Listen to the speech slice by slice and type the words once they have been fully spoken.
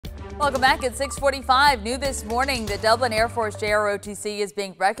Welcome back at 6:45. New this morning, the Dublin Air Force JROTC is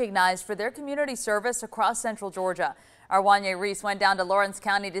being recognized for their community service across central Georgia. Our Wanya Reese went down to Lawrence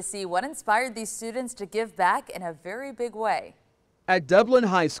County to see what inspired these students to give back in a very big way. At Dublin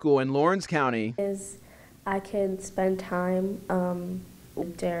High School in Lawrence County, I can spend time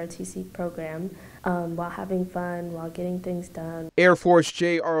with the JROTC program while having fun, while getting things done. Air Force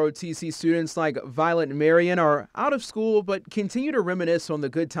JROTC students like Violet and Marion are out of school but continue to reminisce on the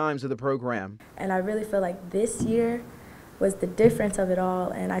good times of the program. And I really feel like this year was the difference of it all,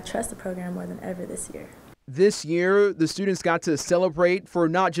 and I trust the program more than ever this year. This year, the students got to celebrate for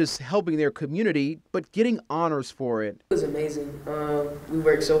not just helping their community, but getting honors for it. It was amazing. We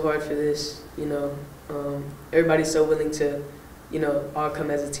worked so hard for this, everybody's so willing to, all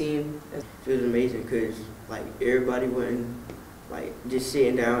come as a team. It was amazing because, everybody wasn't, just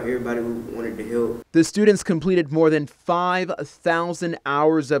sitting down, everybody wanted to help. The students completed more than 5,000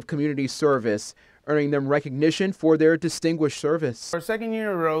 hours of community service, earning them recognition for their distinguished service. Our second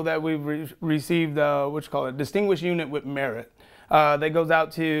year in a row that we've received Distinguished Unit with Merit. That goes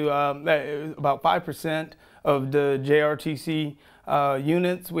out to about 5% of the JRTC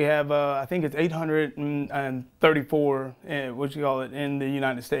units. We have, I think it's 834, in the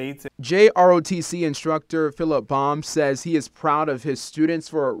United States. JROTC instructor Philip Baum says he is proud of his students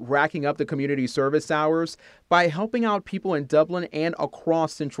for racking up the community service hours by helping out people in Dublin and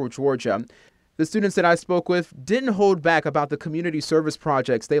across central Georgia. The students that I spoke with didn't hold back about the community service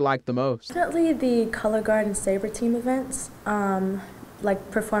projects they liked the most. Definitely the Color Guard and Saber team events, like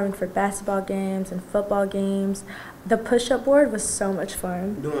performing for basketball games and football games. The push-up board was so much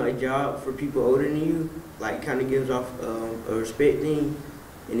fun. Doing a job for people older than you, kind of gives off a respect thing,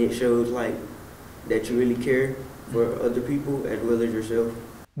 and it shows that you really care for other people as well as yourself.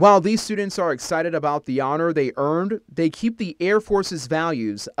 While these students are excited about the honor they earned, they keep the Air Force's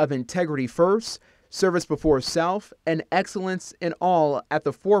values of integrity first, service before self, and excellence in all at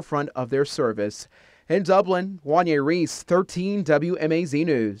the forefront of their service. In Dublin, Wanya Reese, 13 WMAZ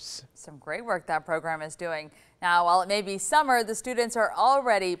News. Some great work that program is doing. Now, while it may be summer, the students are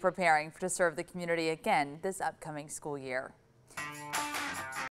already preparing to serve the community again this upcoming school year.